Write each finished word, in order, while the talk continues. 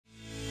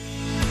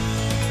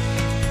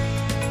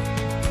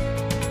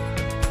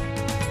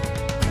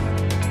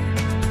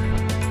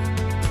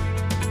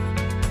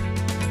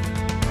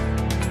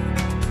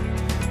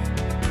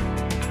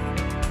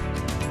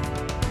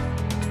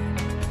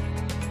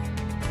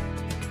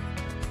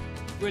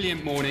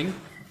Brilliant morning.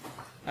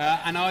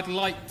 And I'd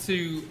like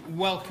to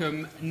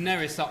welcome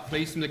Nerys up,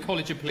 please, from the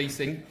College of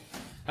Policing.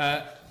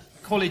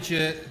 College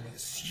are a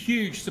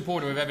huge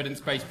supporter of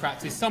evidence-based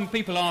practice. Some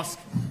people ask,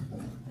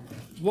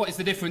 what is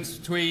the difference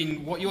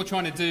between what you're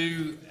trying to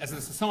do as a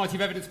Society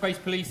of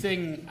Evidence-Based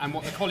Policing and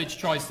what the college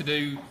tries to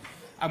do?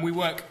 And we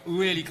work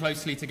really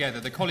closely together.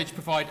 The college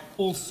provide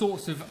all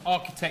sorts of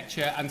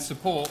architecture and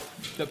support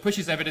that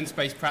pushes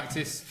evidence-based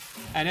practice,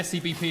 and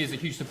SCBP is a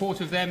huge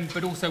supporter of them,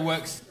 but also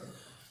works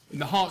in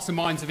the hearts and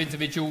minds of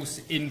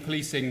individuals in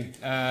policing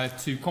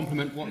to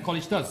complement what the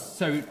college does.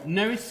 So,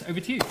 Nerys, over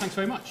to you. Thanks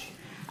very much.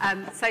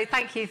 So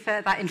thank you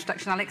for that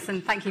introduction, Alex,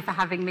 and thank you for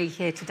having me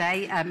here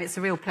today. It's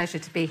a real pleasure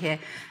to be here.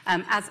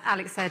 As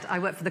Alex said, I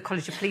work for the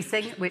College of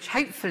Policing, which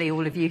hopefully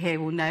all of you here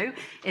will know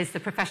is the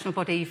professional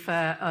body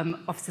for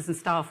officers and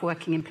staff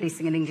working in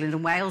policing in England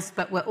and Wales,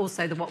 but we're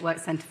also the What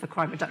Works Centre for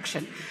Crime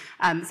Reduction.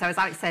 So as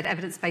Alex said,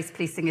 evidence-based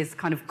policing is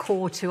kind of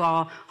core to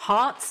our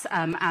hearts,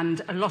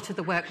 and a lot of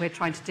the work we're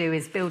trying to do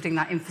is building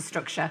that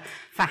infrastructure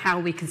for how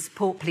we can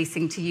support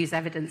policing to use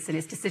evidence in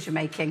its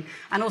decision-making,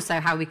 and also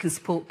how we can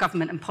support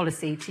government and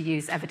policy to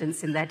use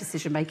evidence in their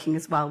decision-making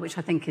as well, which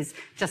I think is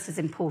just as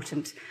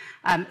important.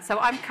 So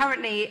I'm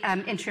currently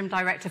Interim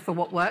Director for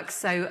What Works,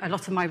 so a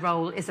lot of my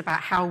role is about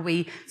how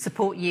we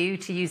support you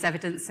to use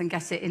evidence and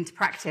get it into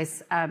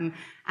practice. And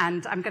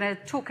I'm going to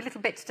talk a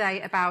little bit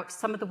today about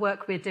some of the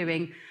work we're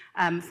doing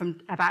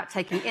about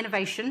taking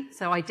innovation,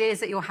 so ideas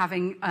that you're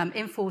having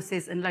in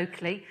forces and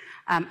locally,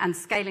 and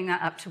scaling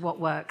that up to what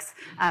works.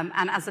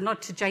 And as a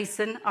nod to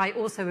Jason, I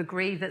also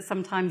agree that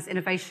sometimes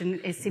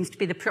innovation seems to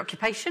be the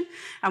preoccupation,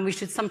 and we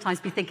should sometimes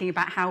be thinking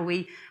about how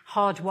we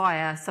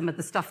hardwire some of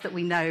the stuff that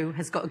we know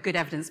has got a good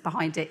evidence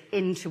behind it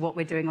into what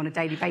we're doing on a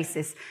daily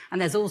basis.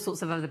 And there's all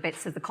sorts of other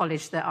bits of the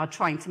college that are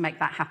trying to make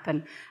that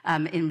happen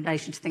in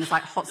relation to things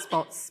like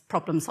hotspots,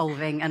 problem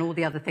solving, and all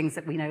the other things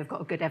that we know have got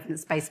a good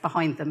evidence base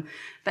behind them.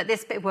 But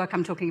this bit of work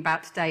I'm talking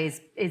about today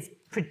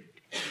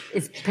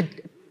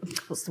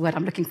what's the word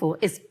I'm looking for,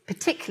 is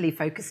particularly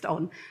focused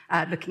on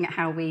looking at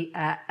how we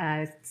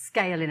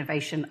scale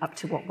innovation up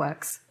to what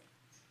works.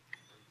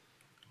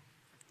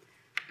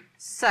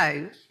 So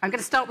I'm going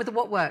to start with the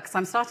what works.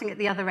 I'm starting at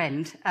the other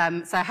end.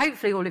 So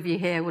hopefully all of you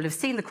here will have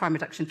seen the Crime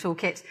Reduction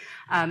Toolkit.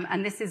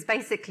 And this is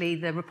basically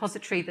the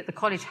repository that the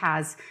college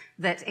has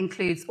that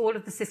includes all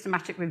of the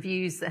systematic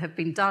reviews that have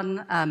been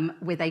done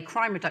with a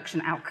crime reduction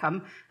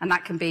outcome. And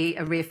that can be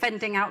a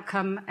re-offending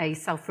outcome, a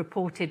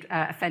self-reported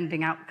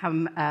offending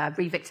outcome,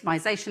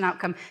 re-victimisation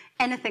outcome.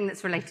 Anything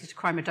that's related to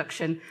crime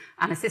reduction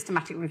and a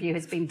systematic review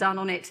has been done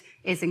on it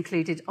is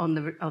included on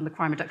the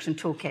Crime Reduction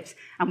Toolkit.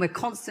 And we're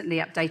constantly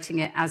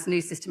updating it as new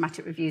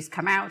systematic reviews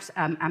come out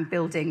and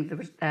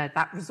building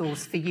that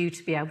resource for you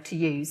to be able to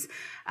use.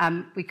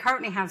 We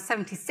currently have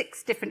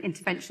 76 different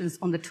interventions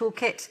on the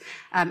toolkit,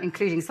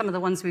 including some of the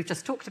ones we've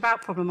just talked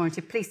about: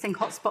 problem-oriented policing,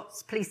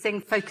 hotspots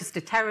policing, focused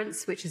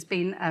deterrence, which has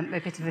been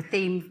a bit of a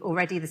theme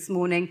already this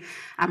morning,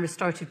 and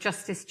restorative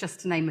justice,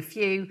 just to name a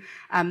few.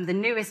 The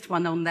newest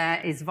one on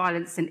there is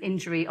violence and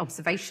injury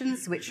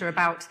observations, which are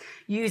about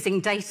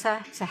using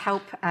data to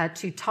help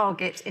to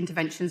target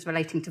interventions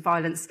relating to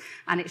violence.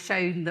 And it's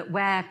shown that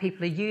where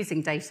people are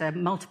using data,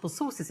 multiple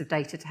sources of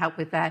data to help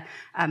with their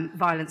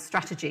violence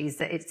strategies,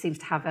 that it seems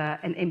to have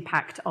an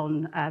impact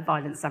on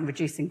violence and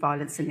reducing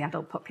violence in the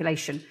adult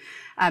population.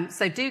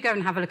 So do go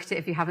and have a look at it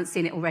if you haven't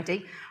seen it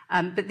already.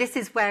 But this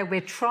is where we're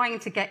trying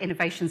to get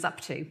innovations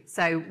up to.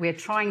 So we're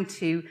trying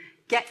to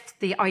get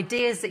the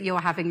ideas that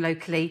you're having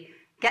locally,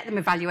 get them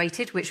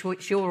evaluated,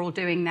 which you're all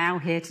doing now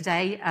here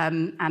today,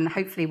 and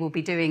hopefully we'll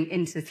be doing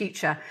into the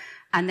future.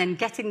 And then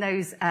getting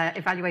those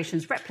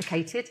evaluations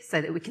replicated so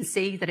that we can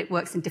see that it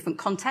works in different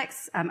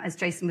contexts. As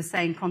Jason was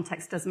saying,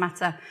 context does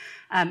matter.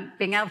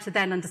 Being able to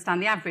then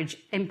understand the average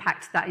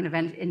impact that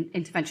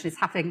intervention is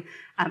having,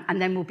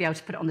 and then we'll be able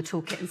to put it on the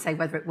toolkit and say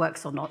whether it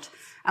works or not.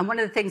 And one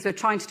of the things we're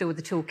trying to do with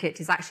the toolkit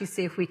is actually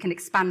see if we can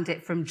expand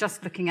it from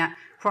just looking at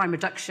crime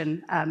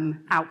reduction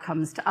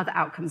outcomes to other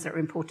outcomes that are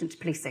important to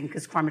policing,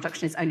 because crime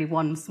reduction is only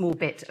one small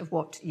bit of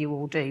what you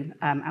all do,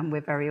 and we're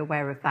very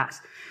aware of that.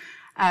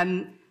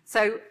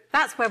 So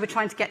that's where we're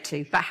trying to get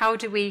to. But how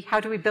do we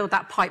build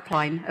that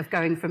pipeline of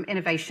going from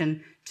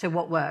innovation to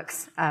what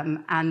works?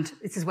 And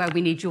this is where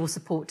we need your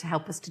support to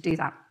help us to do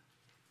that.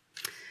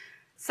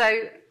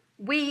 So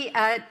we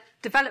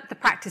developed the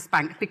practice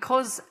bank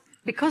because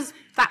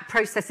that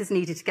process is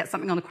needed to get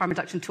something on the crime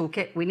reduction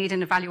toolkit. We need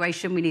an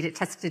evaluation, we need it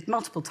tested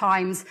multiple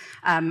times,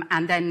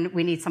 and then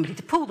we need somebody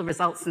to pull the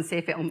results and see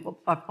if it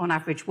on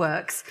average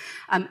works.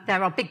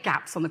 There are big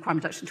gaps on the crime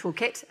reduction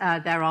toolkit.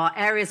 There are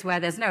areas where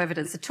there's no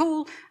evidence at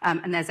all,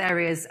 and there's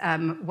areas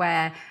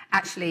where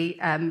actually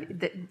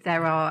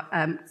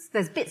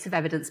there's bits of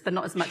evidence, but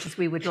not as much as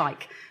we would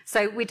like.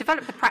 So we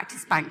developed the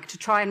practice bank to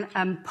try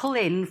and pull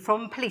in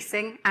from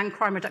policing and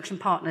crime reduction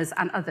partners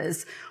and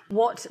others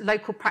what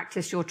local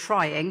practice you're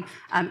trying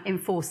in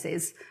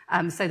forces,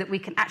 so that we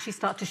can actually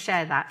start to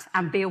share that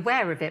and be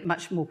aware of it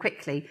much more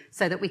quickly,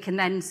 so that we can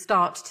then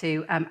start to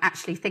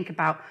actually think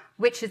about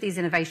which of these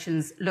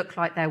innovations look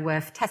like they're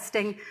worth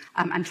testing,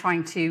 and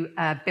trying to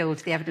build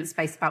the evidence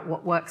base about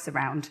what works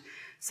around.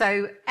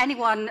 So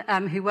anyone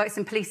who works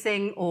in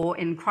policing or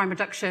in crime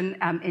reduction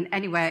in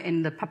anywhere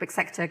in the public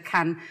sector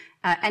can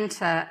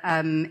enter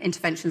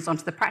interventions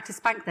onto the practice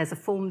bank. There's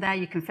a form there,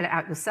 you can fill it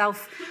out yourself.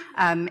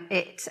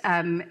 It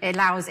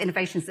allows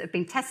innovations that have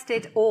been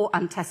tested or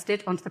untested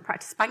onto the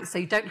practice bank, so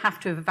you don't have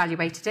to have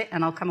evaluated it,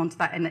 and I'll come on to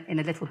that in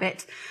a little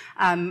bit.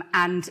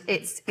 And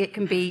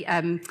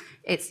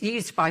it's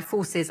used by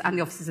forces and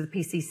the officers of the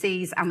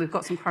PCCs, and we've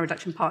got some crime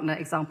reduction partner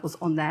examples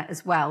on there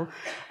as well.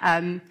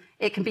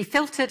 It can be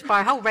filtered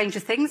by a whole range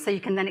of things, so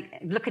you can then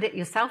look at it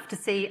yourself to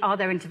see, are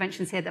there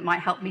interventions here that might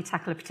help me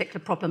tackle a particular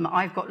problem that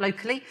I've got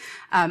locally?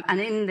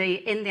 And in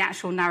the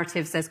actual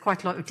narratives, there's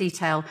quite a lot of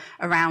detail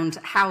around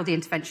how the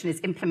intervention is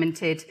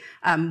implemented,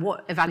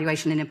 what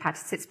evaluation and impact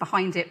sits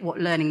behind it, what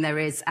learning there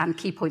is, and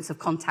key points of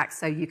contact,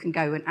 so you can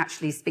go and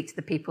actually speak to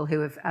the people who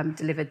have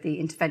delivered the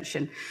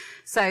intervention.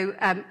 So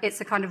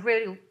it's a kind of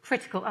really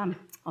critical... on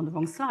the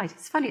wrong slide.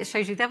 It's funny, it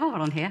shows you the other one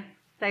on here.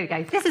 There we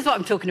go. This is what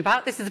I'm talking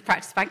about. This is the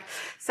practice bank.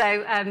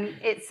 So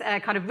it's a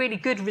kind of really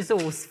good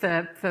resource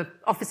for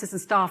officers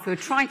and staff who are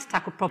trying to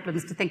tackle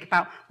problems, to think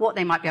about what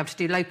they might be able to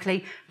do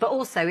locally. But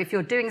also, if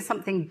you're doing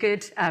something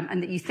good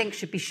and that you think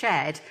should be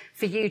shared,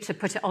 for you to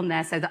put it on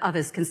there so that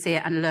others can see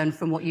it and learn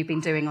from what you've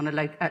been doing on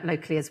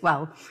locally as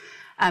well.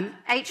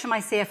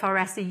 HMI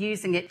CFRS are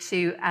using it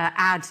to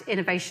add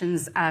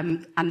innovations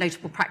and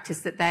notable practice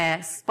that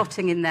they're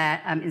spotting in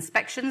their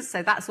inspections.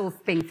 So that's all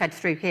being fed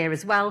through here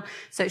as well.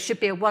 So it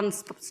should be a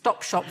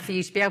one-stop shop for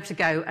you to be able to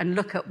go and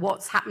look at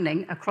what's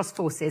happening across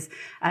forces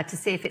to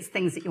see if it's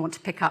things that you want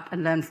to pick up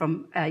and learn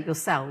from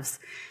yourselves.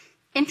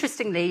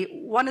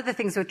 Interestingly, one of the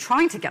things we're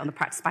trying to get on the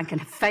practice bank and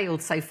have failed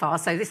so far,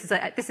 so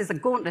this is a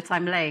gauntlet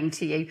I'm laying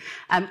to you,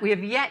 we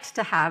have yet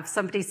to have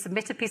somebody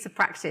submit a piece of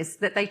practice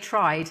that they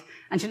tried,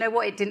 and you know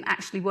what, it didn't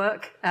actually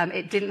work.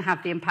 It didn't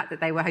have the impact that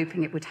they were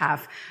hoping it would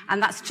have.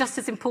 And that's just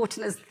as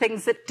important as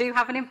things that do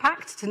have an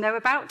impact to know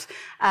about.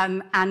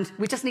 And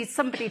we just need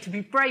somebody to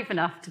be brave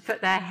enough to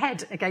put their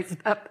head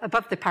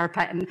above the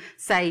parapet and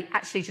say,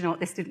 actually, do you know what,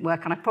 this didn't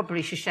work, and I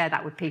probably should share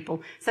that with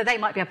people. So they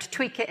might be able to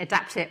tweak it,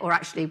 adapt it, or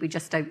actually we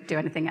just don't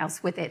do anything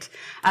else with it.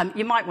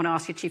 You might want to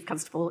ask your Chief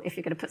Constable if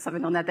you're going to put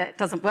something on there that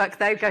doesn't work,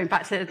 though. Going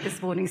back to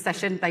this morning's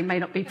session, they may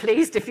not be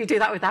pleased if you do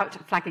that without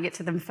flagging it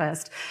to them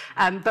first.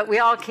 But we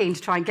are keen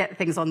to try and get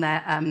things on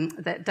there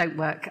that don't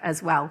work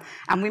as well.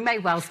 And we may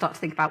well start to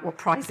think about what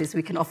prizes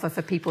we can offer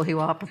for people who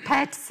are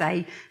prepared to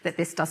say that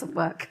this doesn't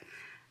work.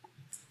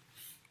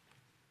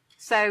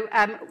 So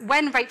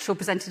when Rachel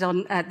presented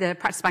on the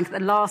practice bank at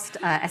the last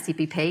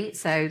SEBP,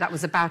 so that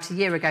was about a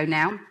year ago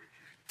now,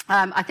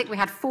 I think we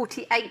had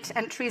 48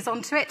 entries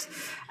onto it.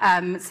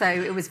 So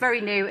it was very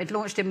new. It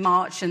launched in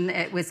March, and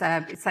it was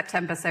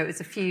September, so it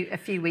was a few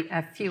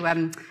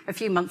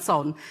months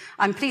on.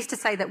 I'm pleased to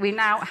say that we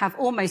now have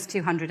almost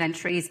 200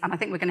 entries, and I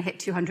think we're going to hit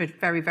 200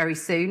 very, very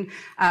soon.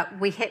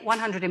 We hit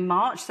 100 in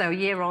March, so a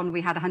year on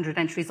we had 100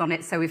 entries on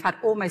it. So we've had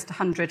almost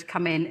 100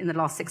 come in the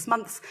last 6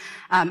 months,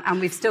 and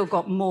we've still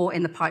got more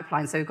in the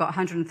pipeline. So we've got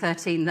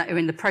 113 that are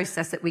in the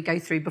process that we go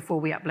through before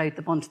we upload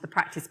them onto the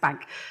practice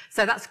bank.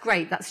 So that's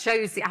great. That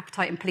shows the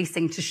appetite in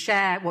policing to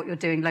share what you're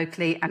doing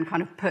locally and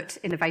kind of put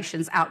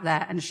innovations out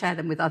there and share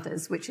them with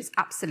others, which is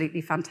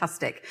absolutely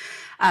fantastic.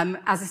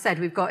 As I said,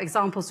 we've got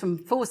examples from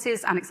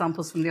forces and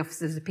examples from the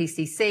officers of the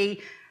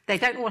PCC. They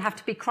don't all have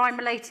to be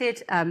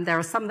crime-related. There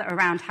are some that are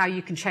around how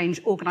you can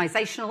change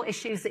organisational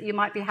issues that you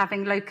might be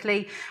having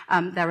locally.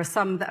 There are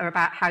some that are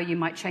about how you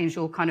might change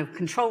your kind of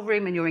control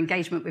room and your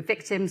engagement with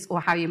victims,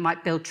 or how you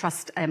might build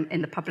trust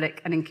in the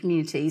public and in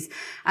communities.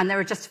 And there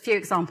are just a few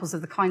examples of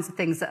the kinds of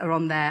things that are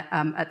on there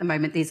at the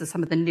moment. These are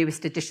some of the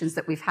newest additions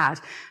that we've had.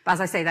 But as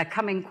I say, they're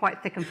coming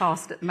quite thick and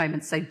fast at the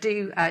moment. So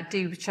do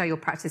show your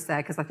practice there,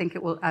 because I think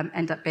it will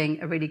end up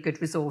being a really good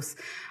resource.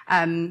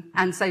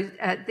 And so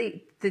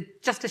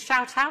just a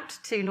shout out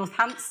to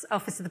Northants,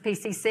 Office of the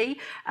PCC.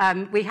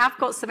 We have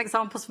got some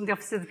examples from the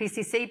Office of the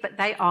PCC, but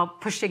they are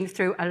pushing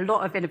through a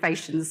lot of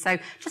innovations. So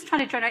just trying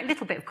to generate a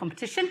little bit of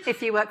competition.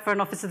 If you work for an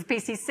Office of the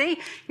PCC,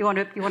 you want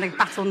to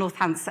battle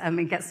Northants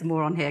and get some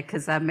more on here,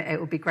 because it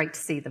will be great to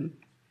see them.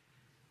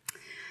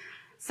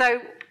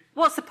 So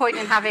what's the point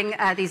in having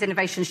these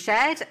innovations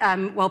shared?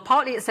 Well,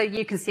 partly it's so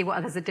you can see what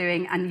others are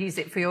doing and use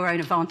it for your own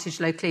advantage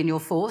locally in your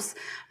force.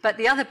 But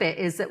the other bit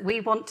is that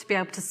we want to be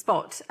able to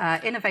spot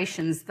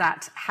innovations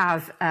that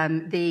have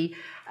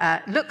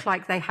look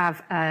like they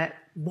have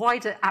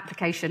wider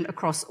application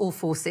across all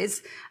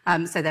forces,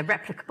 so they're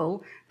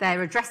replicable.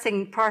 They're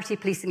addressing priority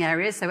policing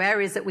areas, so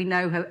areas that we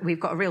know we've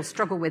got a real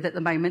struggle with at the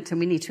moment and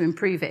we need to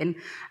improve in,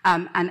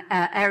 and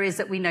areas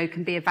that we know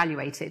can be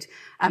evaluated.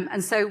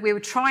 And so we were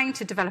trying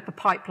to develop a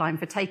pipeline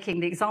for taking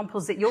the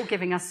examples that you're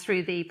giving us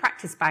through the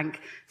practice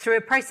bank, through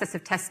a process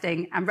of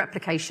testing and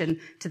replication,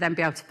 to then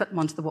be able to put them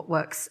onto the What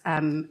Works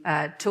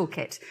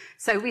toolkit.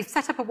 So we've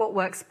set up a What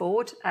Works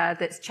board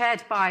that's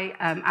chaired by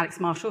Alex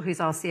Marshall, who's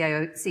our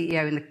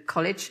CEO in the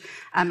college.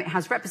 It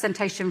has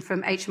representation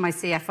from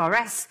HMIC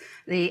FRS,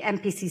 the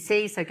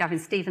MPCC, so Gavin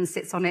Stevens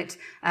sits on it,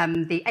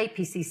 the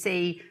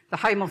APCC, the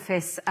Home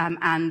Office,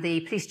 and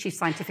the Police Chief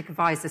Scientific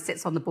Advisor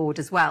sits on the board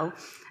as well.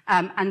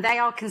 And they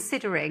are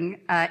considering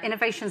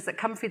innovations that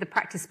come through the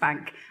practice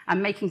bank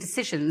and making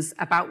decisions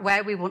about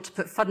where we want to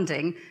put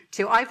funding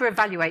to either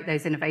evaluate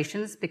those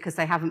innovations because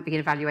they haven't been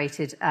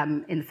evaluated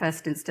in the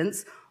first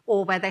instance,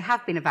 or where they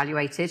have been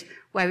evaluated,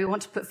 where we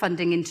want to put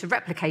funding into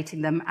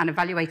replicating them and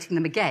evaluating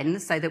them again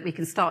so that we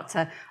can start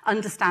to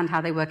understand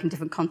how they work in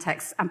different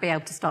contexts and be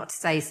able to start to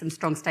say some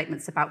strong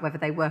statements about whether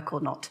they work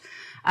or not.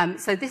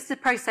 So this is a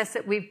process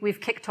that we've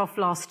kicked off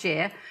last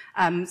year.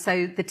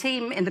 So the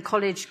team in the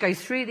college go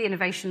through the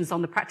innovations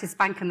on the practice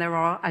bank, and there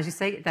are, as you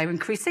say, they're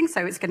increasing,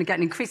 so it's going to get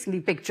an increasingly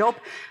big job.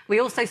 We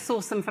also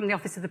source them from the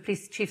Office of the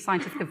Police Chief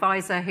Scientific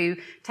Advisor, who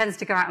tends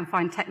to go out and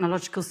find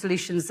technological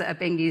solutions that are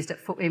being used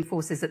in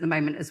forces at the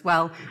moment as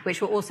well,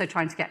 which we're also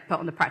trying to get put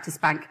on the practice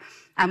bank.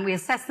 And we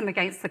assess them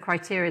against the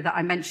criteria that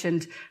I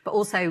mentioned, but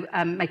also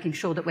making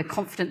sure that we're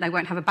confident they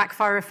won't have a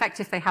backfire effect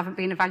if they haven't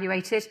been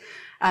evaluated.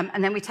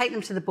 And then we take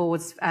them to the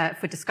boards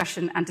for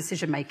discussion and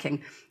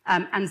decision-making.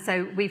 And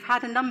so we've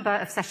had a number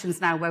of sessions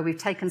now where we've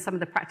taken some of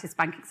the practice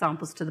bank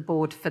examples to the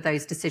board for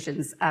those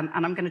decisions. And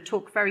I'm going to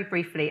talk very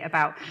briefly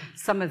about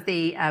some of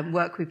the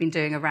work we've been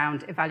doing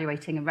around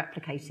evaluating and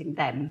replicating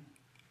them.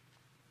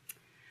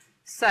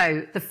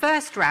 So the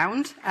first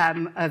round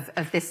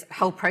of this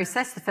whole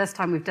process, the first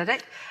time we've done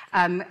it,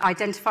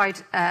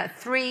 identified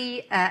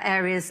three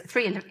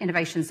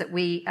innovations that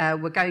we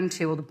were going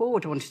to, or the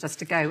board wanted us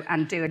to go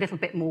and do a little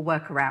bit more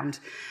work around.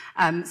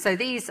 So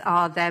these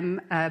are them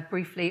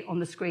briefly on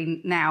the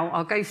screen now.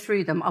 I'll go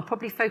through them. I'll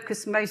probably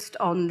focus most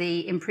on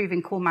the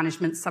improving call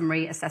management,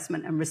 summary,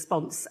 assessment and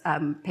response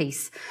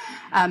piece.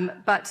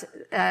 But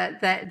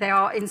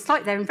they're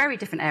in very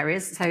different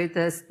areas. So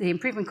the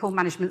improving call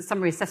management,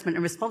 summary, assessment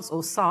and response,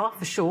 or SAR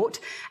for short,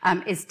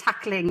 is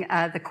tackling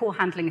the call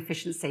handling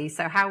efficiency.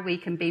 So how we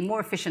can be more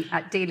efficient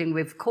at dealing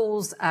with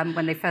calls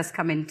when they first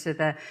come into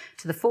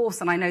the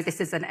force. And I know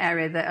this is an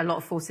area that a lot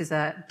of forces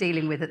are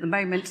dealing with at the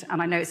moment.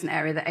 And I know it's an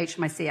area that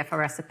HMIC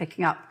FRS are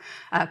picking up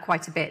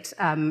quite a bit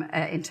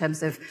in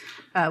terms of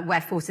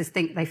where forces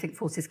think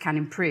forces can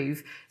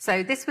improve.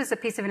 So this was a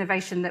piece of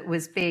innovation that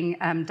was being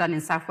done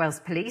in South Wales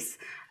Police.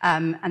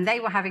 And they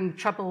were having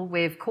trouble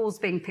with calls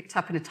being picked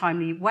up in a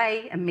timely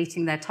way and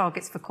meeting their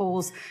targets for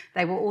calls.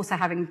 They were also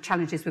having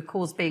challenges with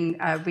calls being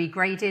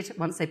regraded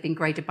once they've been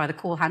graded by the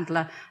call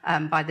handler,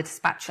 by the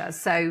dispatcher.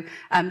 So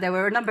there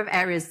were a number of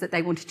areas that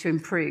they wanted to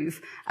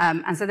improve.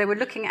 And so they were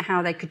looking at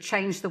how they could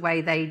change the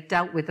way they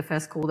dealt with the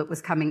first call that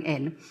was coming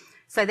in.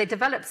 So they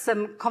developed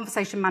some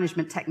conversation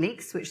management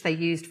techniques, which they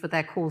used for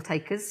their call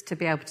takers to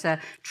be able to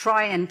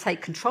try and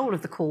take control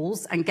of the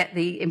calls and get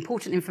the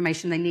important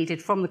information they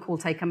needed from the call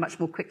taker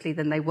much more quickly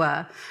than they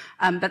were.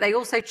 But they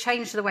also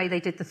changed the way they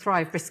did the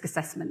Thrive risk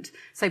assessment.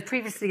 So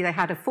previously they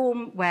had a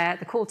form where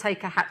the call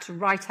taker had to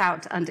write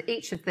out under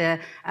each of the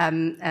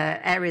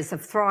areas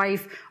of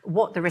Thrive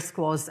what the risk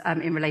was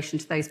in relation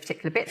to those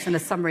particular bits, and a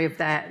summary of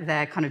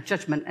their kind of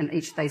judgment in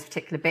each of those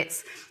particular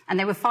bits. And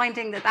they were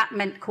finding that that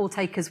meant call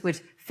takers would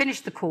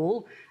finish the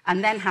call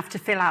and then have to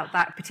fill out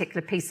that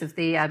particular piece of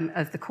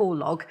the call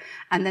log,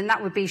 and then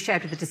that would be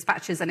shared with the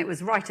dispatchers, and it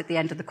was right at the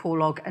end of the call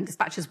log, and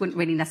dispatchers wouldn't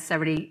really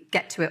necessarily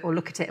get to it or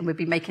look at it and would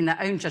be making their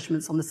own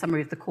judgments on the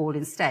summary of the call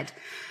instead.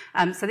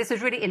 So this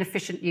was really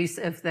inefficient use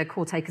of the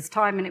call taker's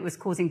time, and it was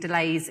causing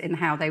delays in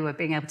how they were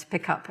being able to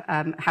pick up,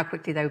 how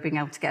quickly they were being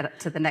able to get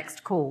to the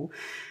next call.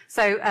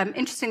 So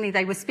interestingly,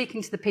 they were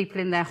speaking to the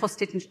people in their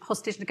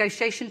hostage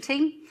negotiation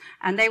team,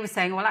 and they were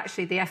saying, well,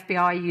 actually, the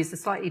FBI used a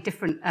slightly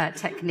different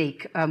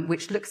technique,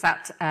 which looks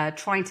at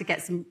trying to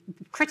get some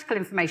critical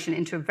information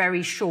into a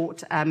very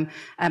short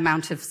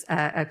amount of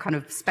kind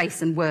of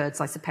space and words,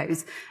 I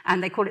suppose.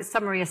 And they call it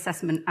summary,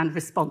 assessment and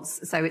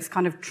response. So it's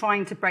kind of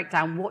trying to break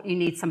down what you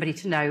need somebody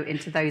to know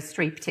into those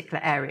three particular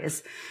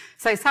areas.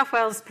 So South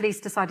Wales Police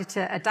decided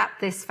to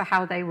adapt this for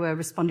how they were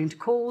responding to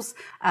calls,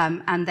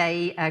 and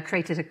they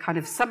created a kind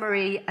of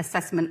summary,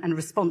 assessment and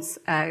response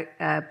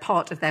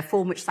part of their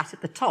form, which sat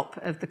at the top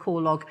of the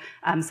call log,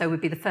 so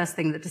would be the first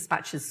thing that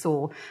dispatchers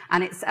saw.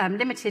 And it's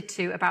limited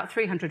to about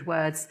 300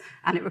 words,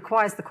 and it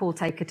requires the call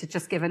taker to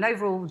just give an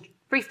overall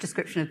brief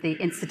description of the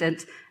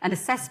incident, an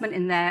assessment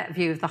in their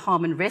view of the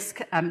harm and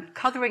risk,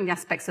 covering the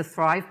aspects of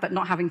Thrive, but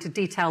not having to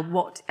detail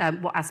what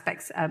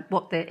aspects,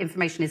 what the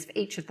information is for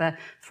each of the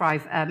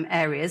Thrive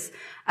areas,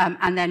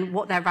 and then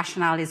what their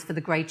rationale is for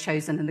the grade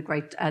chosen and the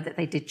grade that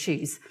they did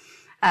choose.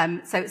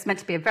 So it's meant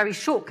to be a very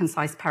short,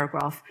 concise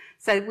paragraph.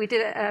 So we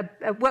did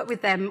work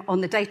with them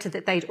on the data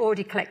that they'd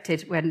already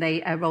collected when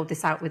they rolled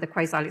this out with a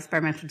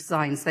quasi-experimental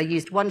design. So they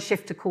used one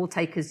shift of call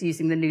takers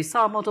using the new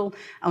SAR model,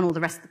 and all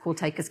the rest of the call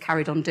takers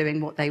carried on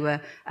doing what they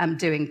were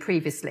doing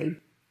previously.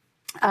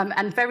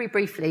 And very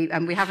briefly,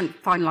 we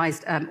haven't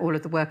finalised all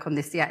of the work on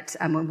this yet,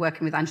 and we're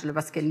working with Angela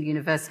Ruskin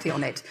University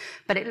on it,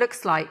 but it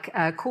looks like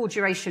call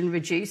duration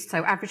reduced,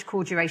 so average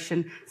call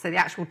duration, so the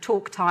actual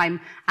talk time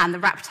and the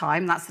wrap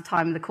time, that's the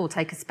time the call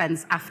taker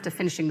spends after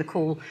finishing the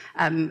call,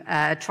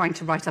 trying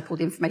to write up all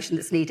the information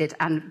that's needed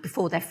and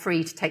before they're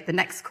free to take the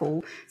next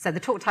call. So the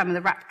talk time and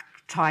the wrap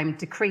time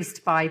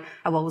decreased by,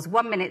 well, it was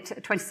 1 minute,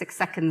 26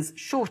 seconds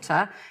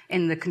shorter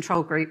in the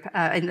control group,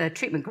 in the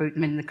treatment group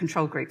than in the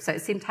control group. So it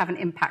seemed to have an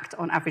impact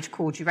on average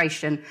call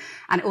duration,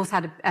 and it also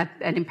had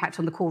an impact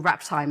on the call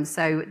wrap time.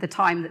 So the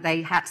time that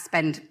they had to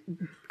spend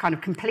kind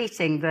of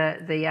completing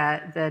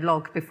the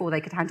log before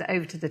they could hand it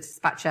over to the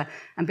dispatcher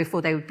and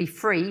before they would be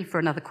free for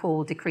another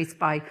call decreased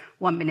by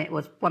 1 minute,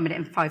 or 1 minute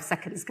and 5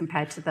 seconds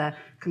compared to the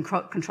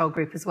control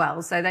group as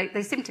well. So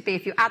they seem to be,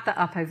 if you add that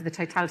up over the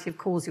totality of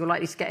calls you're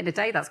likely to get in a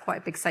day, that's quite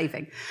a big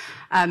saving.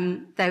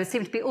 There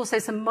seem to be also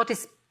some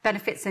modest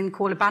benefits in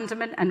call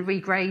abandonment and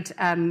regrade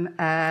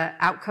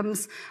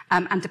outcomes,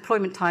 and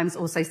deployment times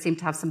also seem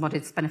to have some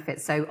modest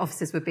benefits. So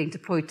officers were being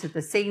deployed to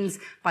the scenes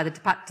by the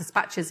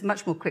dispatchers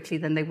much more quickly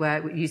than they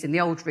were using the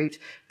old route,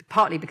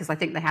 partly because I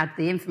think they had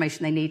the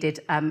information they needed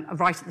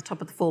right at the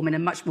top of the form in a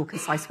much more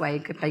concise way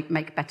and could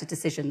make better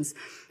decisions.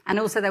 And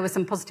also there were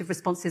some positive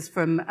responses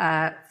from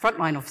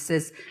frontline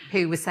officers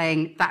who were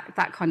saying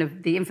that kind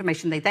of the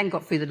information they then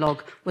got through the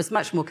log was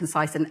much more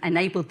concise and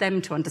enabled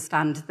them to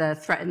understand the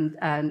threat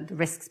and the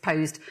risks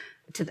posed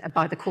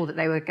by the call that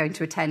they were going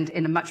to attend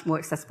in a much more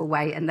accessible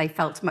way, and they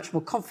felt much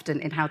more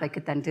confident in how they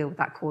could then deal with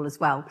that call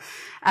as well.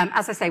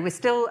 As I say, we're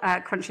still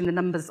crunching the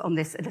numbers on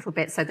this a little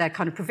bit, so they're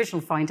kind of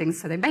provisional findings,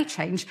 so they may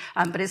change,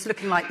 but it's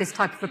looking like this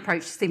type of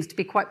approach seems to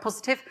be quite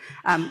positive,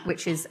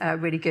 which is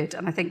really good,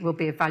 and I think will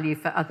be of value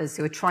for others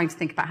who are trying to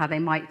think about how they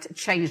might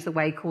change the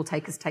way call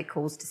takers take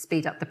calls to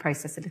speed up the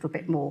process a little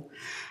bit more.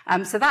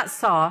 So that's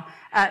SAR.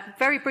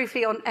 Very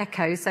briefly on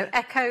Echo. So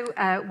Echo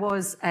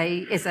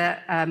is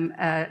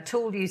a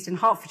tool used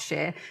in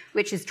Hertfordshire,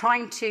 which is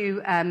trying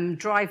to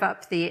drive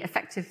up the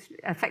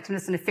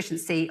effectiveness and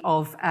efficiency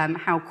of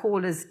how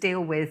callers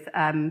deal with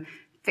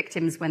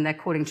victims when they're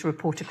calling to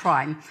report a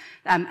crime.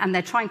 And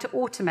they're trying to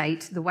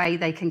automate the way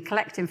they can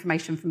collect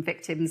information from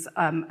victims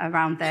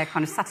around their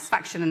kind of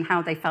satisfaction and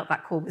how they felt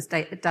that call was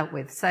dealt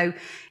with. So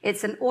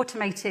it's an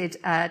automated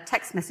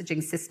text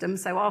messaging system.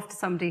 So after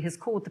somebody has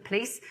called the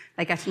police,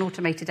 they get an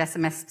automated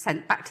SMS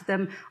sent back to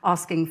them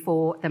asking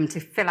for them to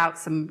fill out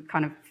some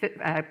kind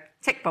of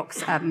tick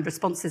box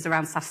responses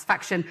around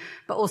satisfaction,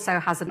 but also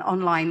has an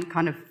online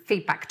kind of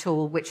feedback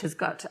tool which has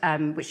got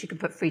which you can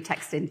put free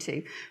text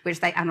into, which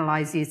they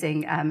analyse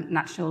using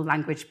natural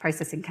language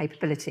processing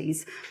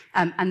capabilities,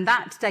 and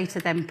that data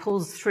then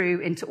pulls through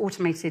into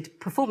automated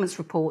performance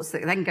reports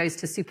that then goes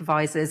to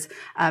supervisors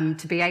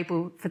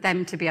for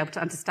them to be able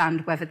to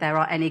understand whether there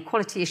are any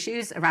quality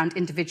issues around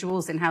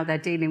individuals and how they're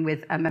dealing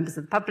with members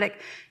of the public,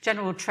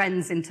 general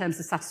trends in terms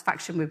of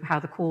satisfaction with how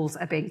the calls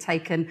are being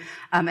taken,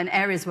 and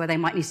areas where they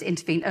might need to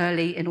intervene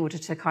early in order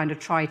to kind of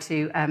try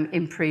to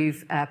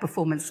improve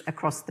performance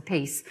across the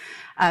piece.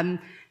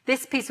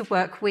 This piece of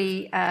work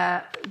we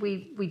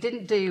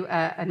didn't do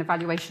an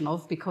evaluation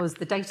of because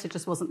the data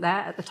just wasn't there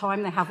at the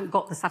time. They haven't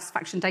got the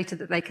satisfaction data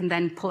that they can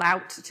then pull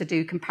out to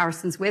do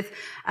comparisons with.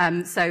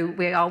 So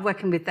we are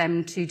working with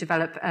them to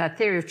develop a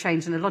theory of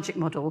change and a logic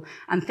model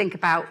and think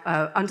about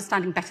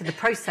understanding better the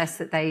process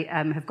that they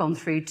have gone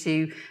through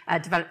to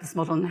develop this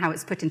model and how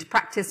it's put into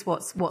practice,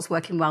 what's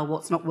working well,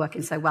 what's not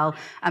working so well,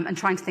 and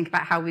trying to think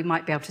about how we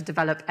might be able to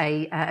develop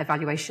a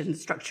evaluation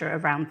structure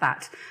around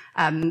that.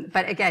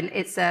 But again,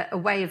 it's a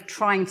way of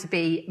trying to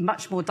be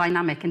much more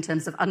dynamic in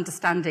terms of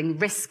understanding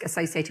risk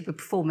associated with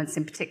performance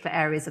in particular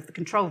areas of the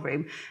control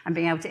room and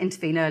being able to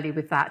intervene early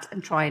with that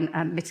and try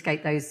and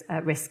mitigate those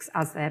risks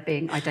as they're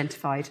being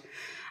identified.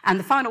 And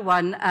the final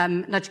one,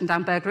 nudging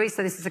down burglary.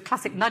 So this is a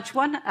classic nudge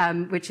one,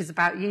 which is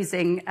about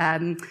using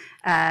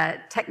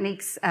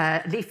techniques,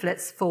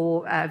 leaflets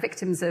for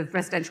victims of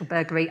residential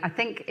burglary. I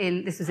think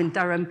this was in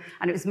Durham,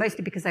 and it was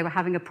mostly because they were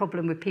having a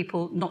problem with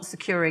people not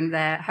securing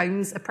their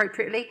homes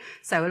appropriately.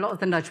 So a lot of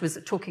the nudge was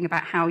talking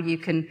about how you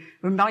can,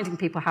 reminding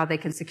people how they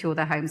can secure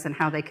their homes and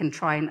how they can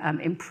try and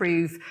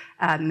improve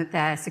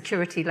their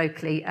security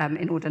locally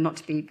in order not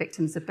to be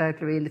victims of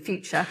burglary in the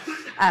future.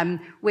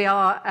 We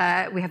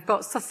have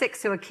got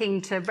Sussex who are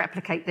keen to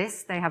replicate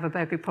this. They have a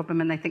burglary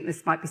problem and they think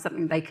this might be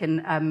something they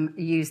can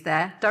use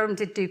there. Durham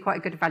did do quite a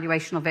good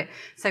evaluation of it,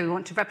 so we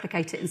want to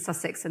replicate it in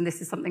Sussex, and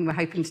this is something we're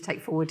hoping to take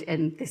forward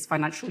in this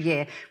financial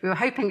year. We were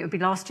hoping it would be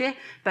last year,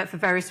 but for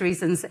various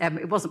reasons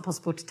it wasn't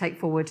possible to take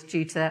forward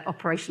due to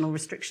operational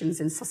restrictions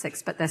in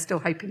Sussex, but they're still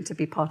hoping to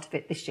be part of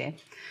it this year.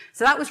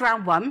 So that was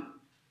round one.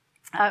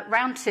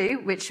 Round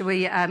 2, which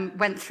we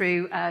went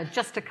through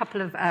just a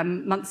couple of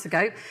months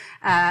ago,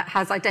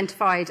 has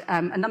identified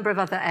a number of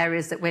other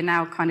areas that we're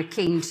now kind of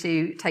keen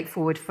to take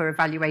forward for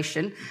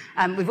evaluation.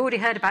 We've already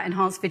heard about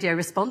enhanced video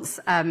response,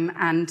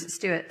 and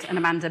Stuart and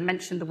Amanda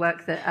mentioned the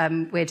work that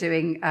we're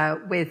doing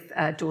with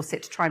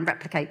Dorset to try and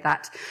replicate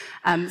that.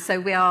 So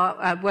we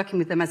are working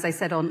with them, as I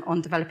said,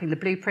 on developing the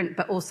blueprint,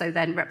 but also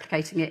then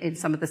replicating it in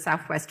some of the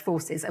South West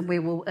forces, and we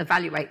will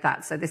evaluate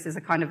that. So this is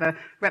a kind of a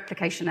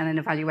replication and an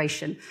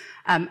evaluation.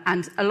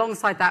 And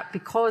alongside that,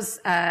 because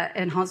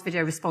enhanced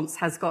video response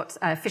has got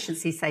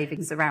efficiency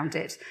savings around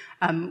it,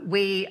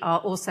 we are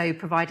also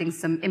providing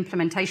some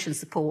implementation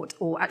support,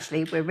 or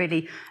actually we're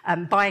really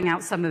buying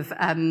out some of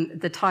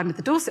the time of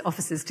the Dorset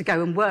officers to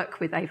go and work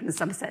with Avon and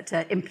Somerset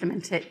to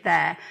implement it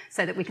there,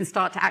 so that we can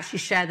start to actually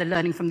share the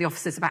learning from the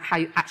officers about how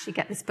you actually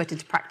get this put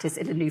into practice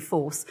in a new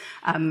force,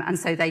 and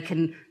so they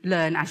can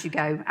learn as you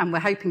go. And we're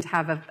hoping to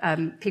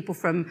have people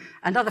from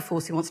another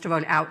force who wants to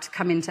roll it out to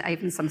come into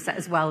Avon and Somerset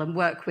as well and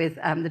work with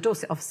the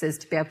Dorset officers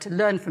to be able to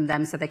learn from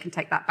them so they can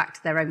take that back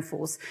to their own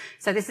force.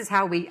 So this is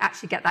how we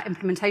actually get that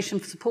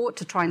implementation support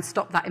to try and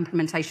stop that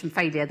implementation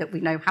failure that we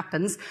know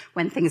happens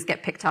when things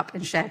get picked up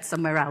and shared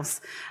somewhere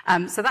else.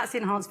 So that's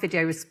enhanced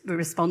video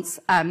response.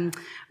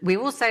 We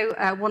also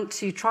want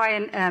to try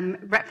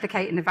and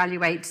replicate and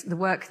evaluate the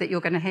work that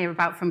you're going to hear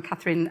about from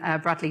Catherine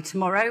Bradley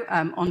tomorrow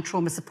on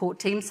trauma support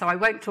teams. So I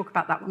won't talk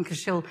about that one because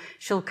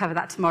she'll cover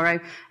that tomorrow.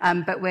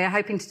 But we're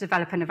hoping to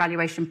develop an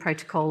evaluation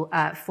protocol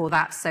for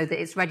that so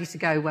that it's ready to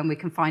go when we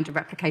can find a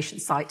replication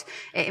site.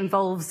 It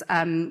involves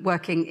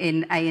working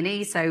in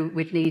A&E, so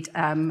we'd need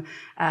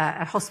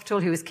a hospital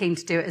who is keen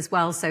to do it as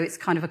well. So it's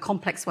kind of a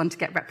complex one to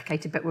get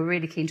replicated, but we're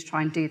really keen to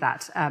try and do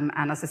that.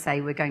 And as I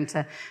say, we're going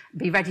to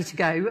be ready to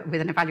go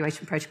with an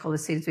evaluation protocol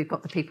as soon as we've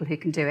got the people who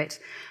can do it.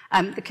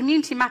 The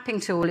community mapping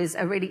tool is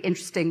a really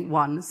interesting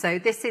one. So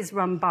this is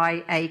run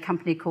by a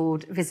company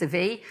called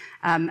Vis-a-Vis,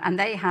 and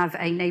they have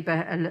a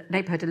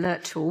neighbourhood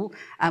alert tool,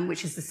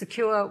 which is a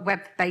secure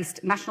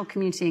web-based national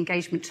community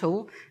engagement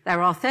tool.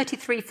 There are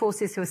 33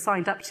 forces who are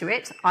signed up to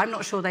it. I'm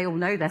not sure they all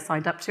know they're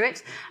signed up to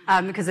it,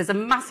 because there's a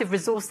massive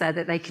resource there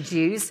that they could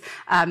use,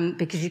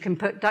 because you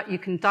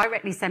can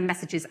directly send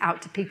messages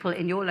out to people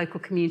in your local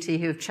community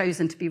who have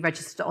chosen to be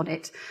registered on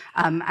it,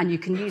 and you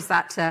can use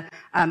that to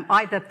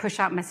either push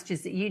out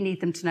messages that you need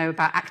them to know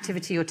about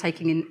activity you're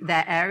taking in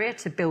their area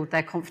to build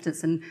their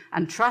confidence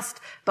and trust,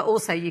 but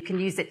also you can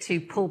use it to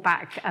pull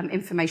back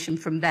information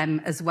from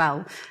them as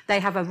well. They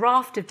have a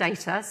raft of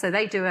data, so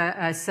they do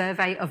a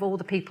survey of all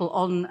the people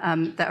on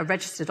that are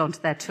registered onto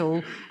their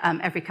tool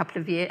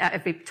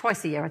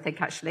twice a year, I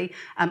think, actually,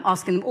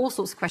 asking them all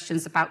sorts of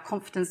questions about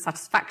confidence,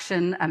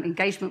 satisfaction,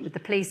 engagement with the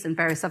police and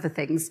various other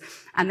things.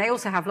 And they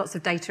also have lots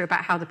of data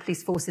about how the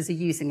police forces are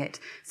using it.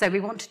 So we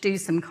want to do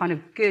some kind of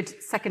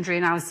good secondary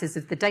analysis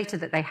of the data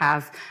that they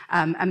have,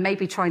 and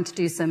maybe trying to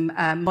do some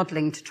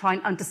modelling to try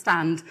and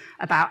understand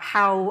about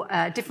how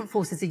different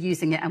forces are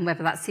using it and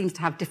whether that seems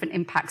to have different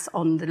impacts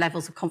on the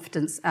levels of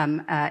confidence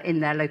in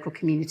their local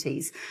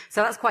communities.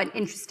 So that's quite an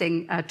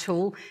interesting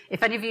tool.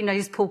 If any of you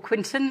knows Paul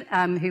Quinton,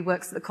 who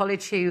works at the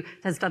college, who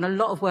has done a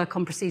lot of work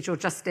on procedural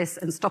justice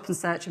and stop and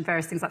search and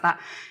various things like that,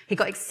 he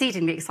got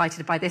exceedingly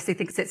excited by this. He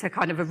thinks it's a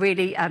kind of a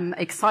really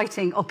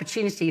exciting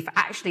opportunity for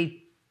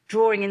actually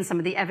drawing in some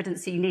of the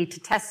evidence that you need to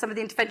test some of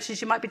the interventions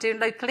you might be doing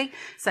locally.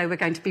 So we're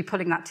going to be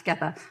pulling that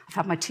together. I've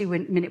had my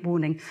 2-minute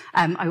warning.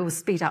 I will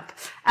speed up.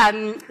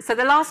 So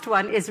the last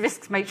one is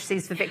risk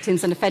matrices for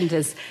victims and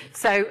offenders.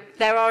 So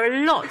there are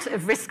a lot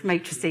of risk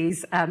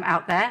matrices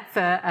out there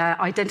for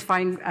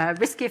identifying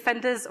risky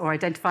offenders or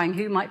identifying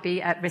who might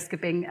be at risk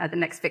of being the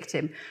next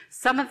victim.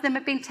 Some of them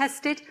have been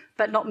tested,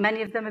 but not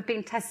many of them have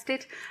been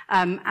tested.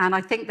 And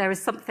I think there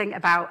is something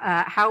about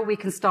how we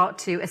can start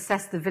to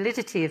assess the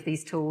validity of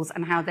these tools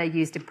and how they're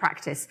used in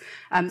practice.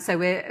 So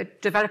we're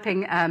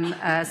developing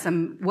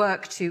some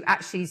work to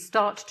actually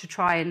start to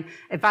try and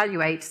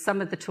evaluate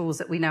some of the tools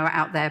that we know are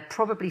out there,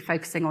 probably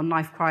focusing on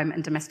knife crime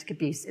and domestic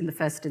abuse in the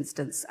first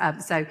instance.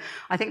 So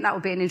I think that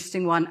will be an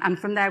interesting one. And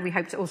from there, we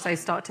hope to also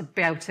start to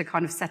be able to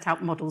kind of set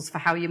out models for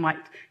how you might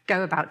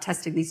go about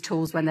testing these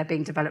tools when they're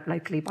being developed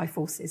locally by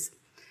forces.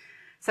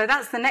 So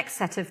that's the next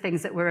set of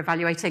things that we're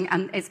evaluating,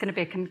 and it's going to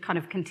be a kind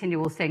of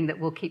continual thing that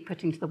we'll keep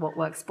putting to the What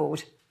Works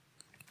board.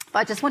 But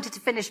I just wanted to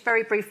finish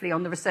very briefly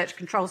on the research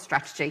control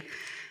strategy.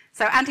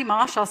 So Andy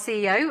Marsh, our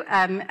CEO,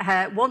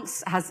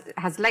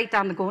 has laid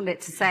down the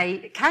gauntlet to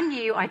say, can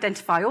you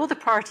identify all the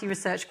priority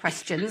research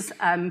questions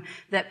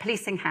that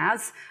policing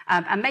has,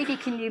 and maybe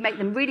can you make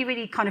them really,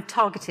 really kind of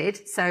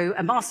targeted, so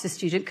a master's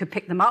student could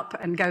pick them up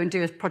and go and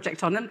do a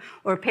project on them,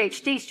 or a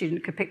PhD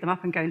student could pick them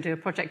up and go and do a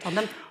project on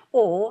them,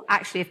 or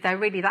actually, if they're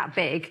really that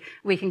big,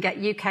 we can get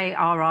UK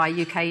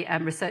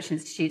research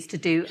institutes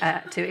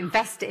to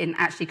invest in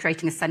actually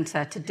creating a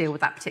centre to deal with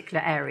that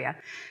particular area.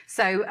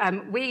 So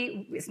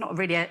it's not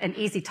really an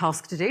easy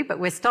task to do, but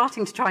we're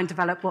starting to try and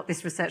develop what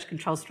this research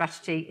control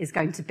strategy is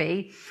going to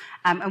be.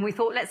 And we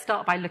thought, let's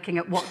start by looking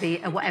at what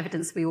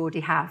evidence we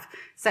already have.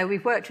 So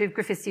we've worked with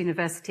Griffith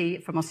University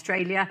from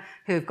Australia,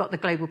 who have got the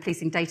Global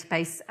Policing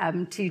Database,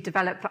 to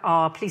develop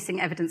our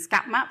policing evidence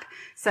gap map.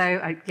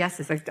 So,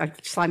 yes,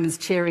 Simon's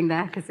cheering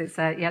there, because it's,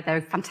 yeah,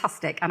 they're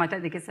fantastic, and I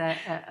don't think it's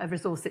a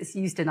resource that's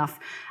used enough.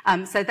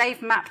 So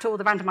they've mapped all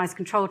the randomised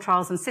control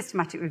trials and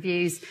systematic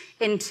reviews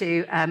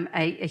into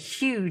a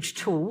huge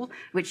tool,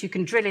 which you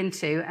can drill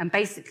into and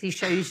basically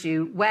shows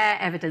you where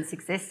evidence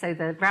exists. So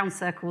the round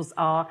circles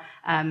are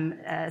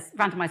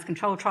randomised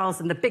control trials,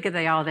 and the bigger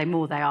they are, the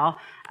more they are.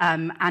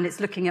 And it's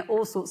looking at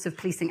all sorts of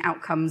policing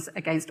outcomes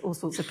against all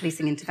sorts of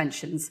policing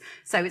interventions.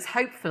 So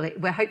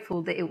we're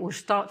hopeful that it will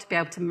start to be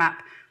able to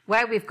map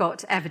where we've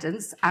got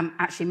evidence,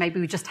 actually maybe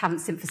we just haven't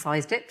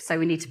synthesised it, so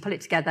we need to pull it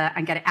together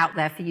and get it out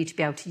there for you to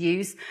be able to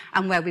use,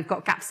 and where we've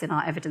got gaps in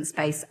our evidence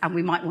base, and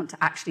we might want to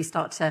actually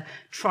start to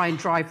try and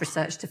drive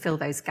research to fill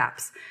those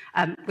gaps.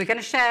 We're going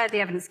to share the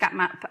evidence gap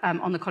map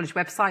on the college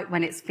website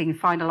when it's being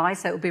finalised,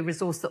 so it will be a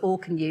resource that all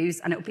can use,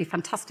 and it will be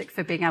fantastic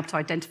for being able to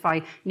identify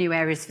new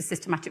areas for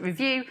systematic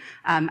review,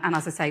 and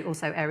as I say,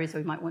 also areas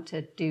where we might want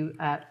to do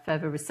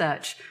further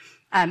research.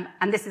 And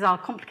this is our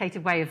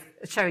complicated way of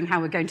showing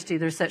how we're going to do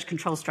the research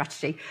control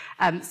strategy.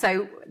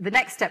 So the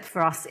next step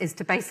for us is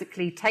to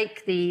basically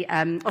take the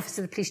Office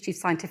of the Police Chief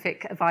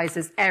Scientific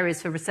Advisor's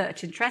areas for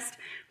research interest,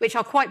 which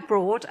are quite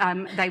broad,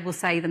 they will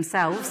say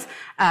themselves,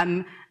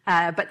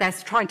 but they're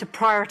trying to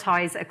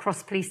prioritise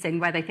across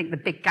policing where they think the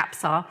big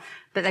gaps are.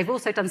 But they've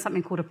also done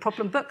something called a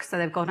problem book, so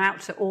they've gone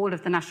out to all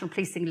of the national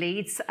policing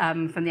leads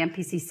from the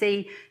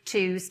NPCC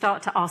to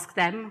start to ask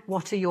them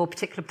what are your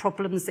particular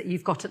problems that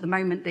you've got at the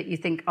moment that you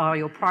think are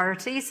your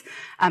priorities.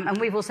 And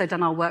we've also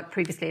done our work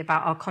previously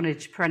about our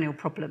college perennial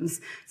problems.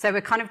 So we're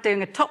kind of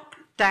doing a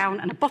top-down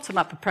and a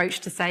bottom-up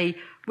approach to say,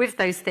 with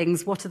those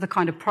things, what are the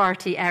kind of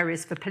priority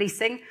areas for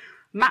policing?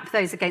 Map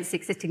those against the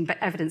existing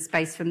evidence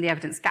base from the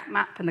evidence gap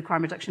map and the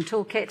crime reduction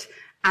toolkit,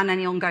 and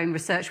any ongoing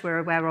research we're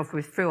aware of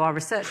through our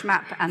research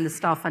map and the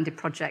staff-funded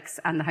projects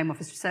and the Home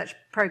Office research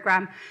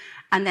programme,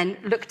 and then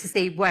look to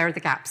see where are the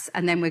gaps.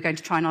 And then we're going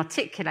to try and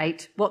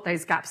articulate what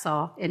those gaps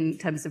are in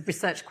terms of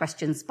research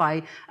questions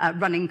by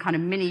running kind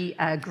of mini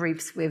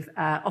groups with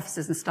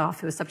officers and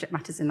staff who are subject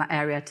matters in that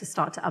area to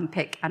start to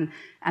unpick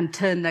and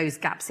turn those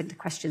gaps into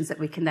questions that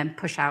we can then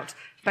push out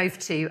both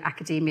to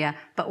academia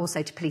but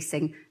also to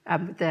policing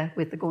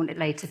with the gauntlet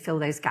laid to fill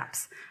those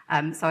gaps.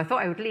 So I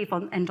thought I would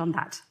end on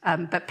that.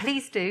 But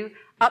please do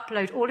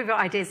upload all of your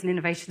ideas and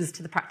innovations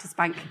to the Practice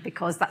Bank,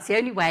 because that's the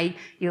only way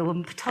you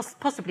will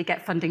possibly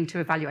get funding to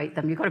evaluate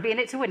them. You've got to be in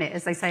it to win it,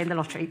 as they say in the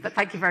lottery. But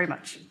thank you very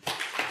much.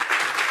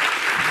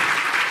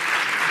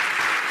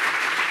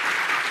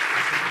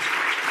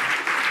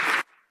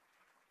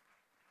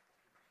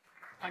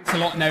 Thanks a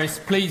lot, Nerys.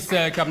 Please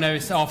grab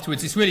Nerys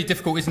afterwards. It's really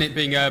difficult, isn't it,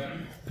 being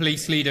a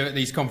police leader at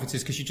these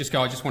conferences, because you just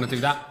go, I just want to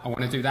do that, I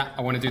want to do that,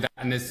 I want to do that,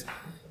 and there's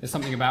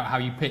something about how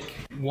you pick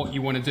what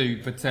you want to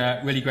do, but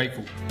really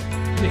grateful.